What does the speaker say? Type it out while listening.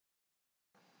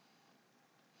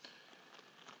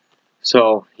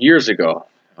So years ago,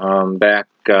 back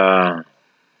even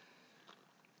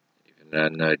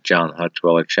on the John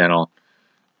Hutchweller channel,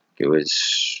 it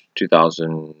was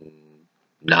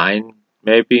 2009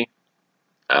 maybe,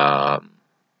 um,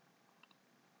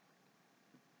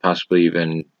 possibly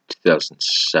even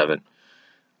 2007.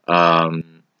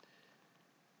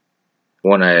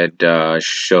 When I had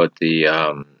showed the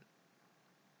uh,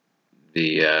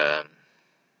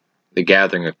 the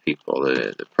gathering of people,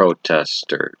 the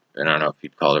protest, or I don't know if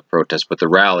you'd call it a protest, but the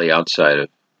rally outside of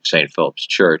St. Philip's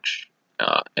Church,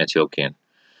 Antiochian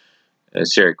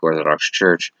Syriac Orthodox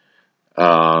Church,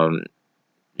 um,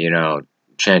 you know,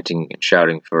 chanting and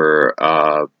shouting for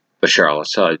Bashar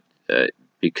al-Assad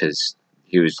because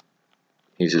he's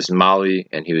Ismaili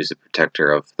and he was the protector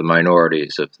of the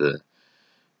minorities of the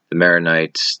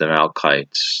Maronites, the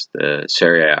Malkites, the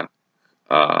Syriac,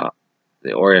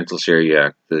 the Oriental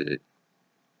Syriac, the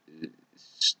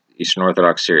Eastern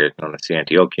Orthodox Syriac, known as the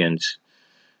Antiochians,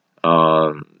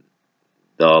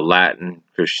 the Latin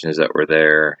Christians that were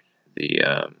there, the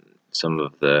some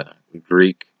of the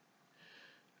Greek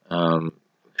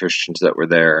Christians that were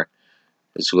there,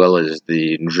 as well as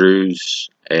the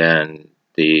Druze and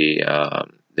the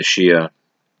Shia,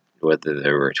 whether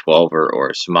they were 12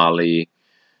 or Somali,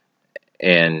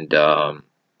 and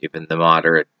even the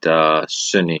moderate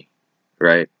Sunni,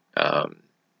 right?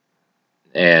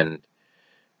 And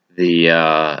you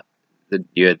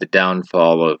had the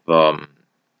downfall of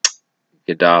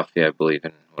Gaddafi, I believe,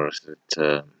 in what was it,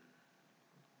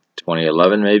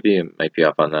 2011 maybe? It might be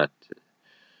up on that.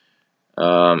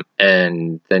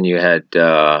 And then you had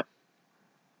the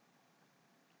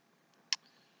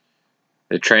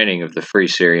training of the Free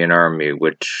Syrian Army,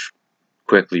 which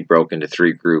quickly broke into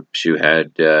three groups. You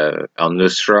had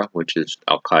al-Nusra, which is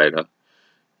Al-Qaeda.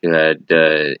 You had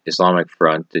Islamic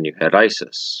Front, and you had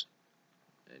ISIS.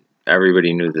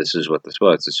 Everybody knew this is what this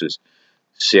was. This was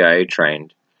CIA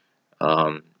trained,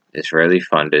 Israeli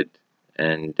funded,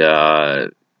 and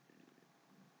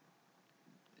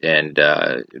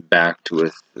backed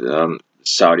with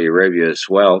Saudi Arabia as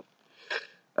well.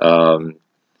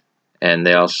 And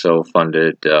they also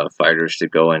funded fighters to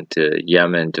go into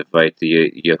Yemen to fight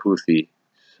the Houthi,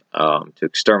 to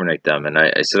exterminate them. And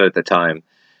I said at the time,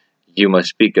 you must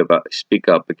speak up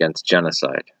against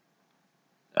genocide.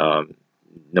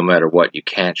 No matter what, you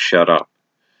can't shut up.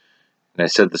 And I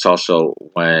said this also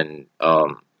when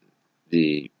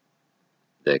the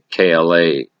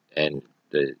KLA and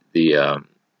the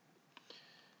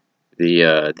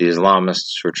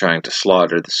Islamists were trying to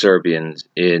slaughter the Serbians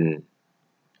in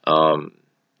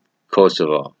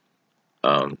Kosovo,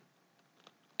 and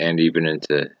even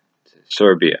into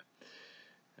Serbia.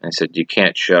 And I said, you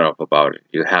can't shut up about it.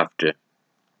 You have to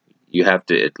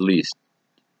at least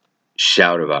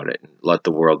shout about it and let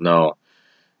the world know.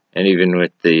 And even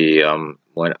with the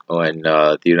when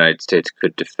the United States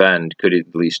could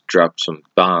at least drop some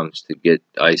bombs to get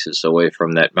ISIS away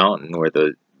from that mountain where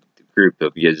the group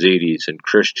of Yazidis and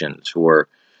Christians who were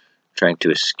trying to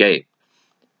escape.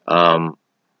 Although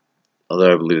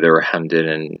I believe they were hemmed in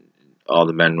and all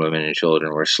the men, women, and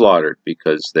children were slaughtered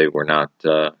because they were not,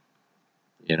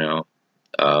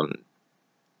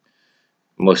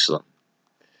 Muslim.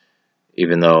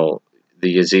 Even though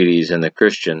the Yazidis and the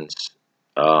Christians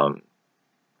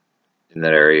in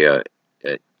that area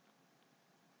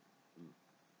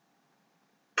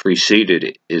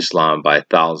preceded Islam by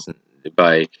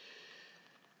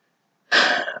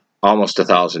almost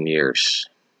 1,000 years.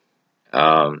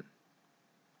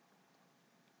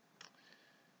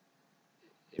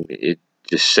 It's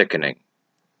just sickening.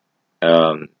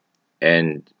 And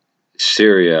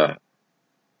Syria,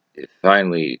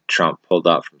 finally Trump pulled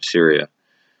out from Syria.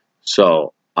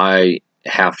 So I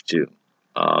have to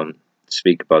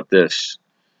speak about this.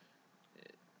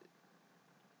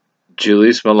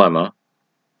 Julius Malema,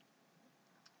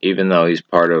 even though he's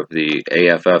part of the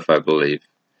AFF, I believe,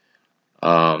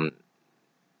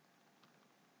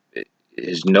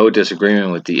 is no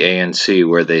disagreement with the ANC,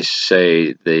 where they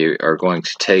say they are going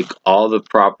to take all the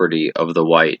property of the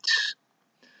whites,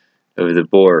 of the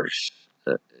Boers,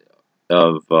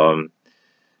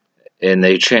 and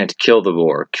they chant kill the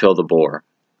Boer,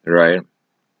 right?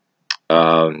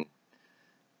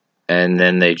 And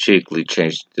then they cheekily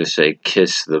changed to say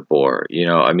kiss the Boer.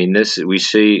 I mean, we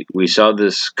saw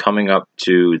this coming up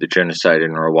to the genocide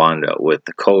in Rwanda with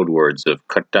the code words of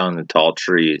cut down the tall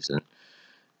trees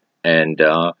and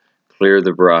clear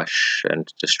the brush and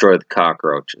destroy the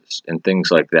cockroaches and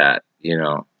things like that,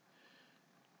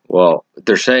 Well,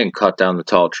 they're saying cut down the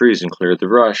tall trees and clear the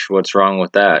brush. What's wrong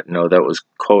with that? No, that was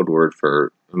code word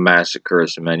for massacre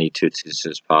as many Tutsis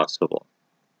as possible.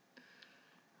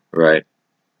 right?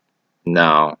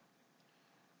 Now,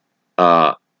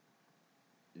 uh,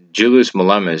 Julius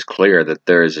Malema is clear that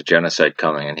there is a genocide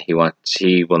coming, and he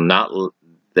will not,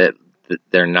 that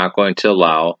they're not going to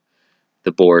allow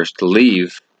the Boers to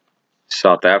leave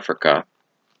South Africa.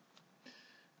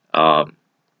 Um,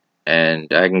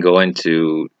 and I can go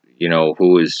into,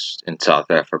 who was in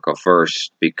South Africa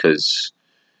first, because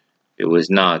it was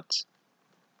not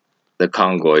the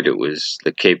Congoid, it was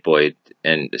the Capeoid,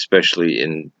 and especially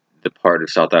in the part of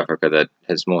South Africa that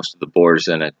has most of the Boers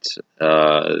in it,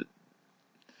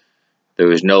 there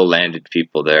was no landed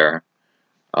people there.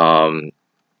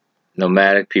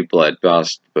 Nomadic people at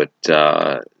best, but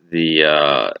the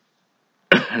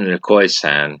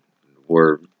Khoisan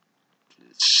were,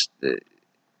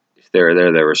 if they were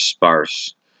there, they were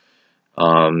sparse.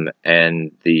 And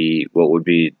what would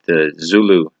be the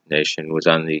Zulu nation was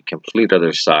on the complete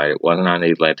other side. It wasn't on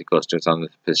the Atlantic coast; it was on the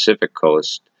Pacific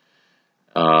coast.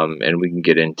 And we can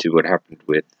get into what happened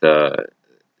with the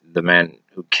man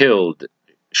who killed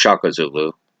Shaka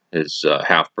Zulu, his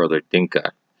half brother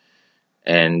Dinka,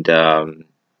 and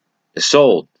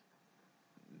sold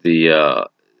the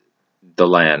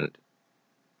land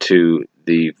to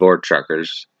the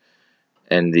Voortrekkers,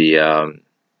 and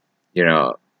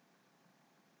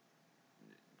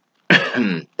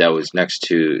that was next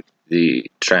to the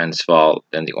Transvaal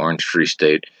and the Orange Free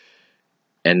State,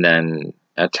 and then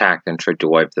attacked and tried to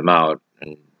wipe them out,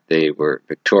 and they were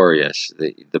victorious.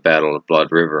 The Battle of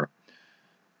Blood River.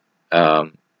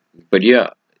 But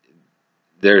yeah,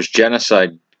 there's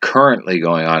genocide currently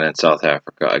going on in South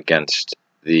Africa against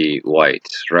the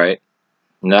whites, right?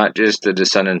 Not just the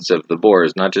descendants of the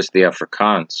Boers, not just the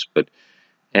Afrikaans, but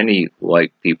any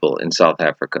white people in South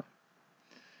Africa.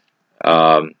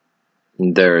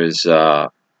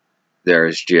 There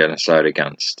is genocide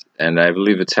against, and I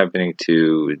believe it's happening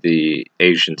to the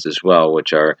Asians as well,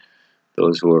 which are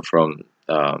those who are from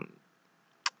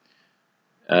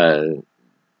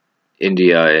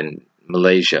India and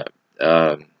Malaysia,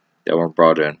 that were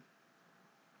brought in,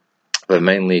 but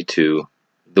mainly to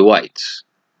the whites.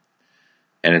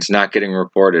 And it's not getting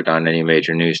reported on any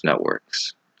major news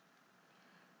networks.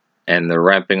 And they're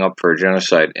ramping up for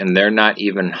genocide, and they're not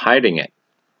even hiding it,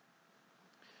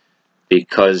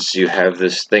 because you have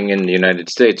this thing in the United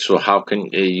States. So how can,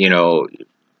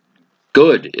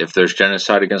 good, if there's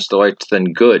genocide against the whites, then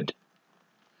good,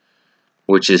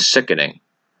 which is sickening.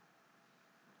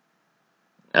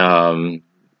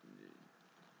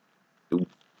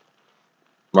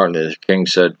 Martin Luther King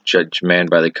said, "Judge man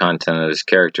by the content of his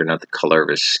character, not the color of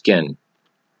his skin."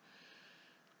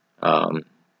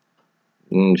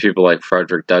 People like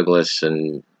Frederick Douglass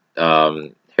and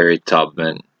Harriet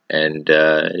Tubman and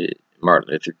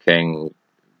Martin Luther King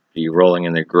be rolling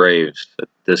in their graves at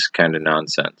this kind of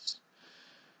nonsense.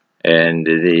 And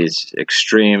as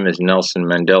extreme as Nelson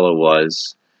Mandela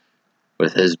was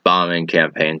with his bombing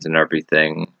campaigns and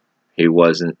everything, he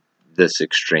wasn't this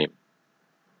extreme.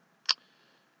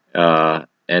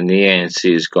 And the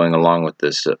ANC is going along with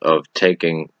this, of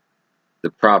taking the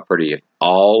property of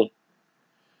all.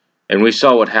 And we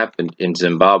saw what happened in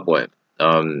Zimbabwe.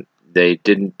 They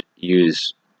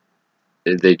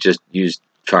just used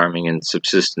farming and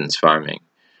subsistence farming,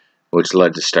 which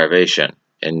led to starvation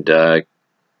and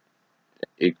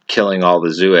killing all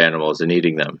the zoo animals and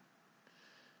eating them.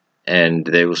 And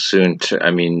they will soon,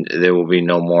 there will be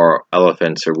no more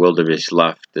elephants or wildebeest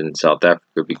left in South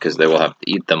Africa, because they will have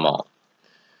to eat them all.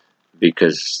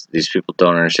 Because these people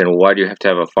don't understand, well, why do you have to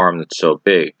have a farm that's so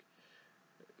big?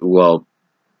 Well,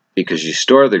 because you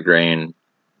store the grain,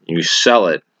 you sell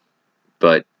it,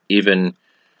 but even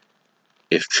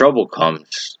if trouble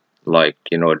comes, like,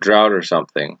 a drought or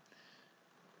something,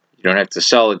 you don't have to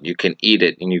sell it, you can eat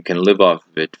it, and you can live off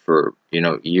of it for,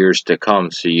 years to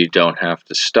come, so you don't have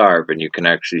to starve, and you can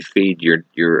actually feed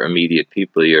your immediate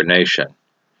people, your nation.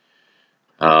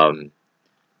 But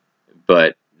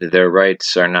their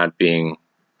rights are not being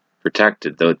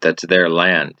protected, though that's their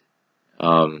land.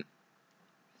 And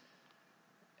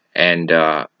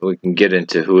we can get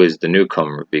into who is the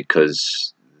newcomer,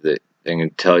 because I can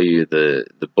tell you the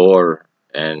Boer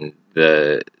and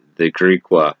the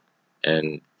Griqua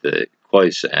and the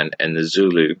Khoisan and the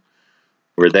Zulu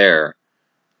were there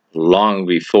long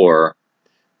before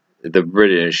the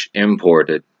British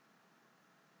imported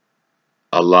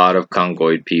a lot of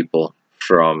Congoid people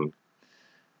from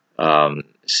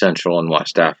Central and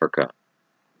West Africa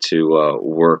to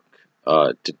work,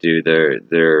 to do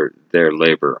their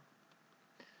labor.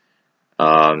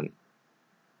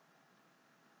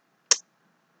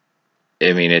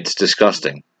 It's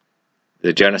disgusting.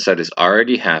 The genocide is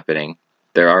already happening.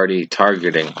 They're already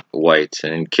targeting whites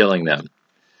and killing them.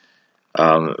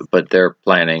 but they're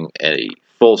planning a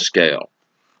full-scale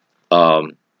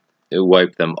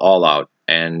wipe them all out.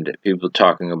 And people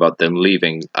talking about them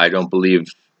leaving, I don't believe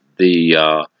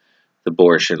the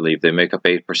Boers should leave. They make up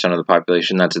 8% of the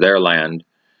population. That's their land.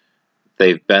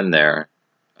 They've been there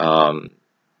for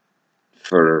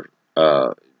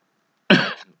uh,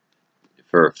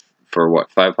 for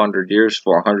what, 500 years,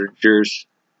 400 years.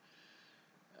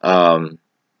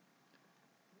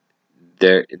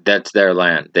 That's their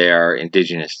land. They are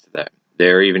indigenous to them. They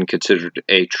are even considered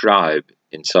a tribe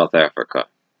in South Africa.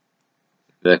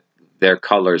 Their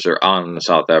colors are on the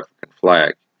South African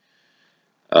flag.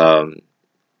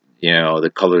 You know, the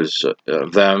colors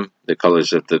of them, the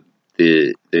colors of the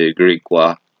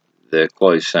Griqua, the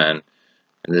Khoisan,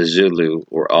 and the Zulu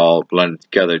were all blended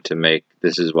together to make,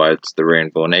 this is why it's the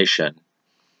Rainbow Nation.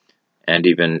 And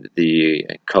even the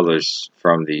colors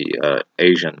from the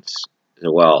Asians as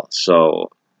well.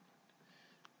 So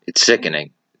it's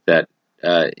sickening that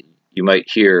you might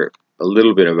hear a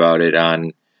little bit about it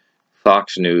on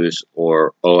Fox News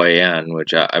or OAN,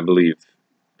 which I believe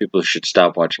people should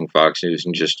stop watching Fox News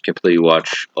and just completely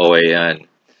watch OAN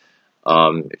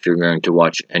if you're going to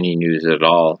watch any news at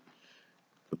all.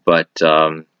 But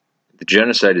the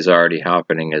genocide is already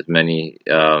happening, as many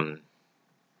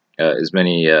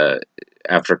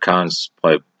Afrikaans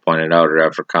pointed out, or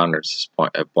Afrikaners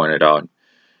pointed out,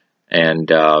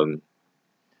 and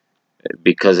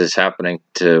because it's happening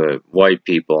to white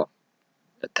people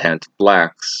at the hands of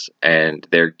blacks, and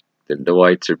the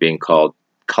whites are being called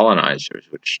colonizers,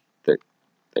 which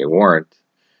they weren't.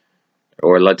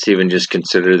 Or let's even just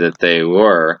consider that they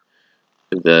were.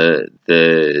 The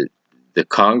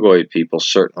Congoid people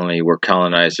certainly were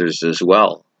colonizers as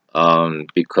well,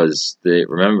 because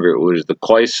remember, it was the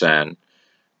Khoisan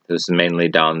that was mainly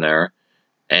down there,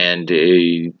 and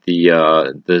the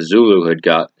Zulu had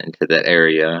got into that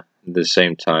area at the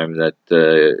same time that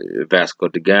Vasco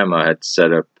da Gama had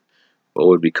set up what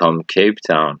would become Cape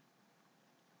Town.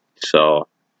 So,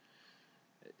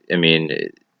 I mean,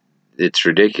 it's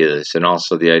ridiculous. And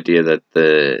also the idea that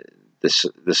the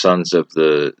sins of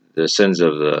the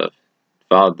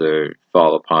father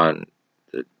fall upon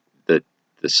the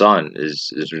son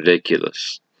is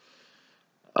ridiculous.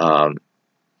 You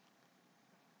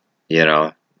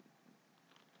know,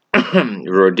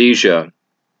 Rhodesia,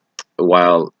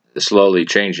 while slowly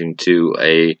changing to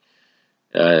a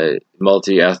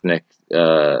multi-ethnic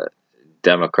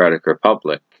democratic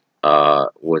republic,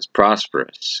 was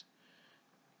prosperous,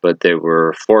 but they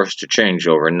were forced to change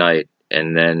overnight.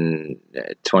 And then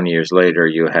 20 years later,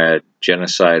 you had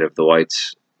genocide of the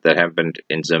whites that happened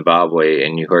in Zimbabwe,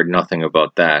 and you heard nothing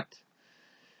about that.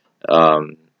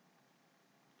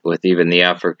 With even the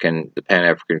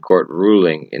Pan-African Court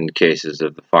ruling in cases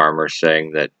of the farmers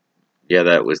saying that, yeah,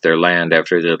 that was their land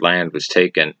after their land was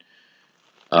taken.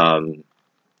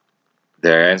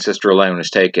 Their ancestral land was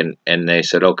taken, and they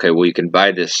said, okay, well, you can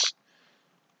buy this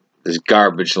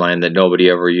garbage land that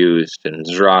nobody ever used, and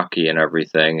it's rocky and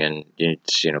everything, and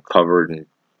it's, you know, covered in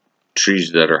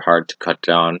trees that are hard to cut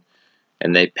down,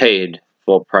 and they paid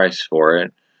full price for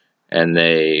it, and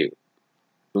they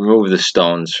removed the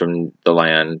stones from the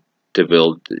land to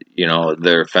build, you know,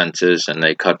 their fences, and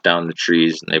they cut down the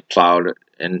trees, and they plowed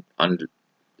into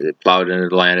the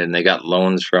land, and they got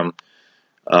loans from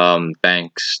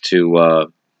banks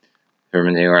from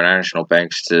the international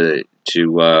banks to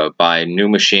buy new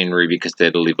machinery, because they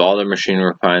had to leave all their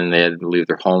machinery behind. They had to leave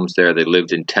their homes there. They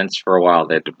lived in tents for a while.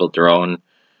 They had to build their own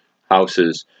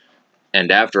houses.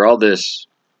 And after all this,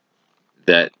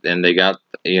 and they got,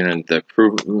 you know, the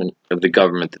approval of the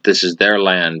government that this is their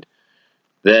land,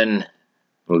 then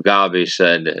Mugabe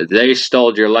said, they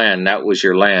stole your land. That was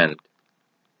your land.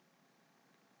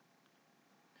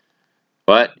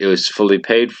 But it was fully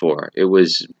paid for. It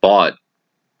was bought,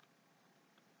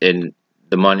 and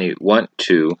the money went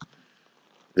to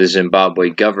the Zimbabwe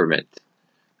government.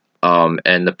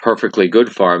 And the perfectly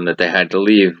good farm that they had to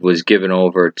leave was given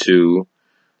over to,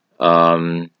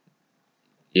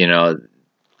 you know,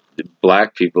 the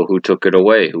black people who took it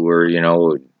away, who were, you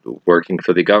know, working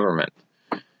for the government.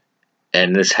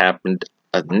 And this happened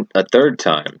a third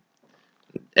time.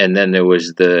 And then there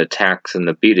was the attacks and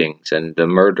the beatings and the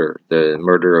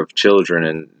murder of children,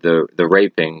 and the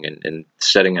raping and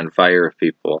setting on fire of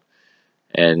people.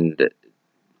 And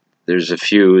there's a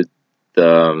few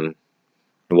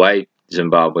white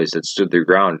Zimbabweans that stood their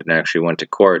ground and actually went to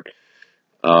court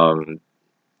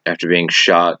after being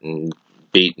shot and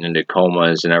beaten into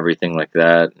comas and everything like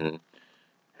that, and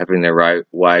having their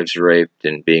wives raped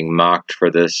and being mocked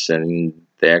for this, and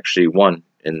they actually won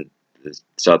in the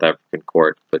South African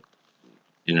court. But,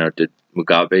 you know, did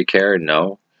Mugabe care?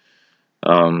 No.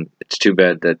 It's too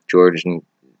bad that George and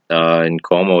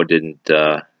Cuomo didn't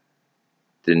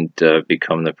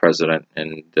become the president,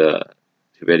 and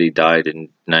too bad he died in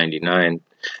 '99.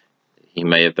 He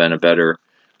may have been a better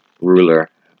ruler,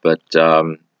 but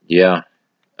yeah,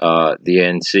 the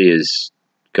ANC is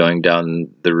going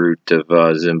down the route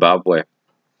of Zimbabwe.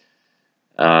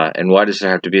 And why does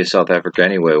there have to be a South Africa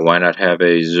anyway? Why not have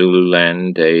a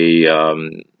Zululand, a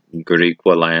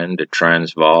Griqua land, a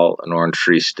Transvaal, an Orange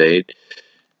Free State,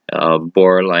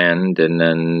 Boer land, and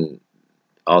then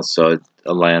also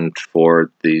a land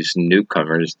for these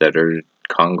newcomers that are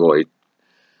Congoid,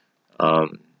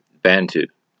 Bantu,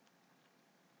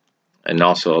 and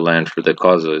also a land for the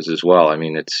Xhosas as well. I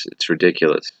mean, it's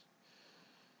ridiculous.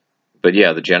 But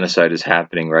yeah, the genocide is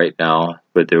happening right now,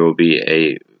 but there will be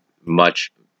a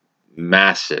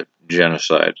massive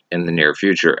genocide in the near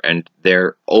future, and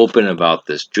they're open about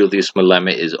this. Julius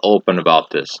Malema is open about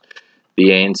this. The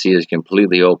ANC is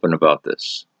completely open about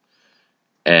this.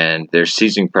 And they're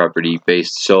seizing property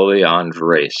based solely on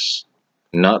race,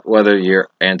 not whether your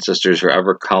ancestors were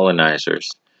ever colonizers.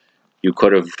 You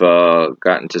could have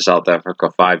gotten to South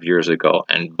Africa 5 years ago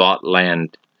and bought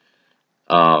land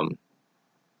and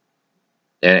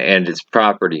its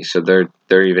property. So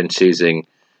they're even seizing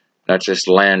not just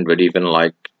land, but even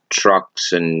like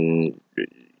trucks and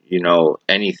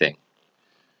anything.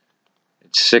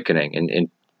 It's sickening,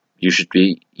 and you should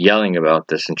be yelling about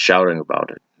this and shouting about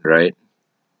it, right?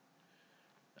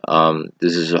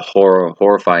 This is a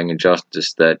horrifying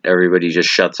injustice that everybody just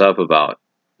shuts up about.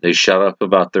 They shut up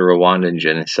about the Rwandan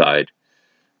genocide.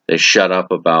 They shut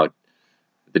up about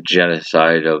the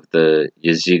genocide of the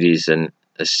Yazidis and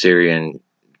Assyrian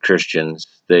Christians.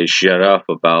 They shut up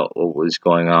about what was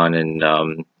going on in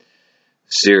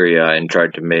Syria and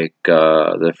tried to make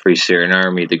the Free Syrian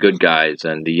Army the good guys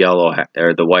and the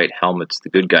the white helmets the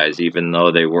good guys, even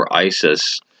though they were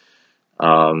ISIS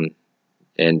and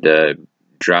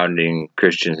drowning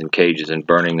Christians in cages and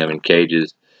burning them in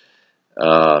cages.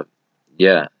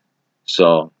 Yeah,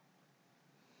 so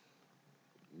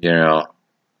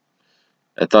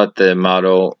I thought the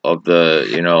motto of the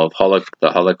the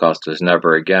Holocaust was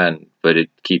never again, but it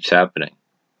keeps happening.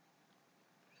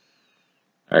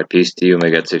 All right, peace to you. May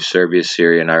God save Serbia,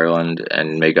 Syria, and Ireland,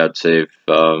 and may God save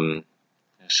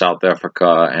South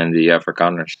Africa and the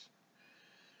Afrikaners.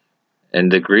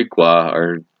 And the Griqua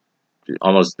are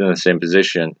almost in the same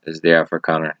position as the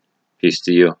Afrikaner. Peace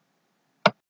to you.